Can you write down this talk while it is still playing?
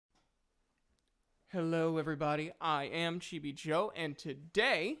Hello everybody, I am Chibi Joe, and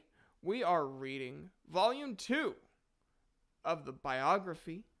today we are reading Volume 2 of the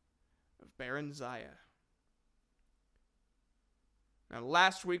Biography of Barenziah. Now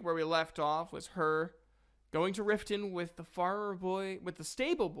last week where we left off was her going to Riften with the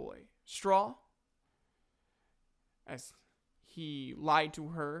stable boy, Straw, as he lied to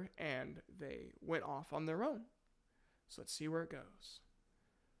her and they went off on their own. So let's see where it goes.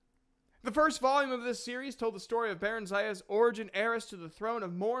 The first volume of this series told the story of Barenziah's origin heiress to the throne of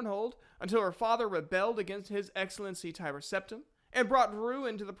Mournhold until her father rebelled against his excellency Tiber Septim and brought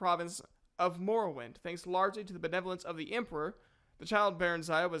ruin to the province of Morrowind. Thanks largely to the benevolence of the emperor, the child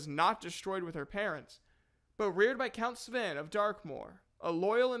Barenziah was not destroyed with her parents, but reared by Count Sven of Darkmoor, a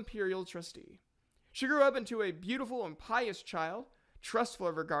loyal imperial trustee. She grew up into a beautiful and pious child, trustful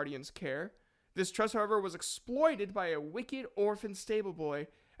of her guardian's care. This trust, however, was exploited by a wicked orphan stable boy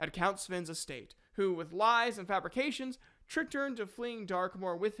at Count Sven's estate, who, with lies and fabrications, tricked her into fleeing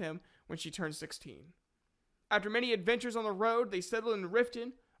Darkmoor with him when she turned 16. After many adventures on the road, they settled in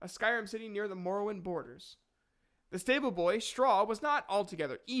Riften, a Skyrim city near the Morrowind borders. The stable boy, Straw, was not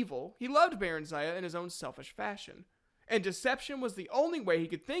altogether evil. He loved Barenziah in his own selfish fashion, and deception was the only way he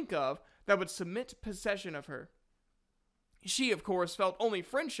could think of that would submit possession of her. She, of course, felt only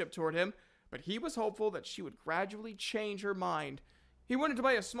friendship toward him, but he was hopeful that she would gradually change her mind. He wanted to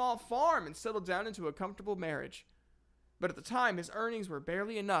buy a small farm and settle down into a comfortable marriage, but at the time his earnings were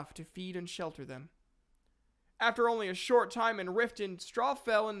barely enough to feed and shelter them. After only a short time in Riften, Straw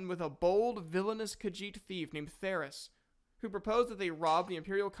fell in with a bold, villainous Khajiit thief named Theris, who proposed that they rob the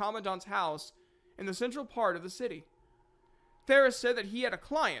Imperial Commandant's house in the central part of the city. Theris said that he had a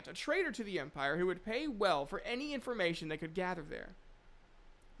client, a traitor to the Empire, who would pay well for any information they could gather there.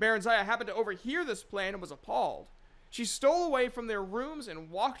 Barenziah happened to overhear this plan and was appalled. She stole away from their rooms and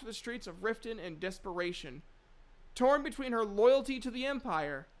walked the streets of Riften in desperation, torn between her loyalty to the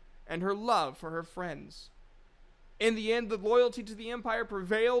Empire and her love for her friends. In the end, the loyalty to the Empire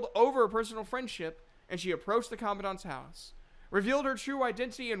prevailed over her personal friendship, and she approached the Commandant's house, revealed her true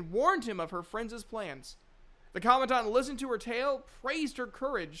identity, and warned him of her friends' plans. The Commandant listened to her tale, praised her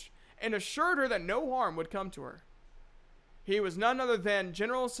courage, and assured her that no harm would come to her. He was none other than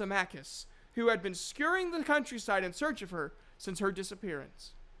General Symmachus, who had been scouring the countryside in search of her since her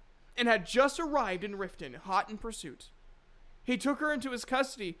disappearance, and had just arrived in Riften, hot in pursuit. He took her into his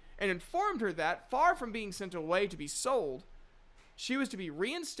custody and informed her that, far from being sent away to be sold, she was to be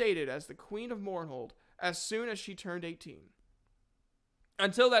reinstated as the Queen of Mournhold as soon as she turned 18.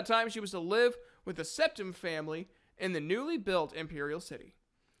 Until that time, she was to live with the Septim family in the newly built Imperial City,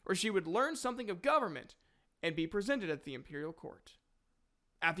 where she would learn something of government and be presented at the Imperial Court.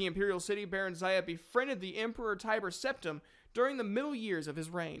 At the Imperial City, Barenziah befriended the Emperor Tiber Septim during the middle years of his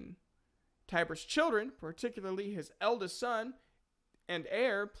reign. Tiber's children, particularly his eldest son and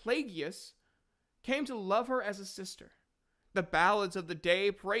heir, Plagius, came to love her as a sister. The ballads of the day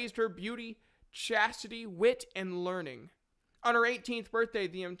praised her beauty, chastity, wit, and learning. On her 18th birthday,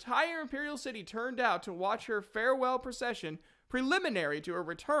 the entire Imperial City turned out to watch her farewell procession preliminary to her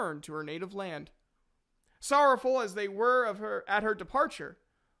return to her native land. Sorrowful as they were at her departure,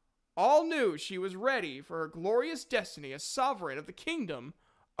 all knew she was ready for her glorious destiny as sovereign of the kingdom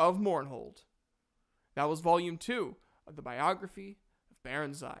of Mournhold. That was Volume 2 of the Biography of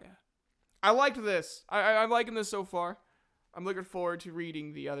Barenziah. I liked this. I'm liking this so far. I'm looking forward to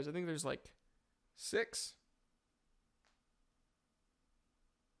reading the others. I think there's like 6.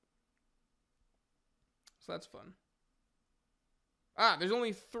 So that's fun. There's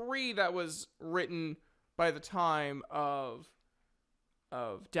only 3 that was written by the time of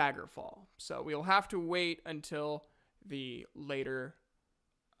Daggerfall. So we'll have to wait until the later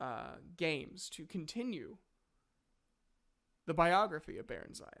games to continue the biography of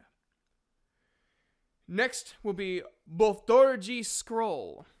Barenziah. Next will be Bolthorgi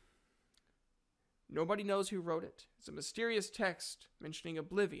Scroll. Nobody knows who wrote it. It's a mysterious text mentioning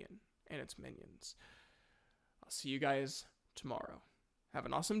Oblivion and its minions. I'll see you guys tomorrow. Have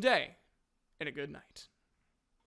an awesome day and a good night.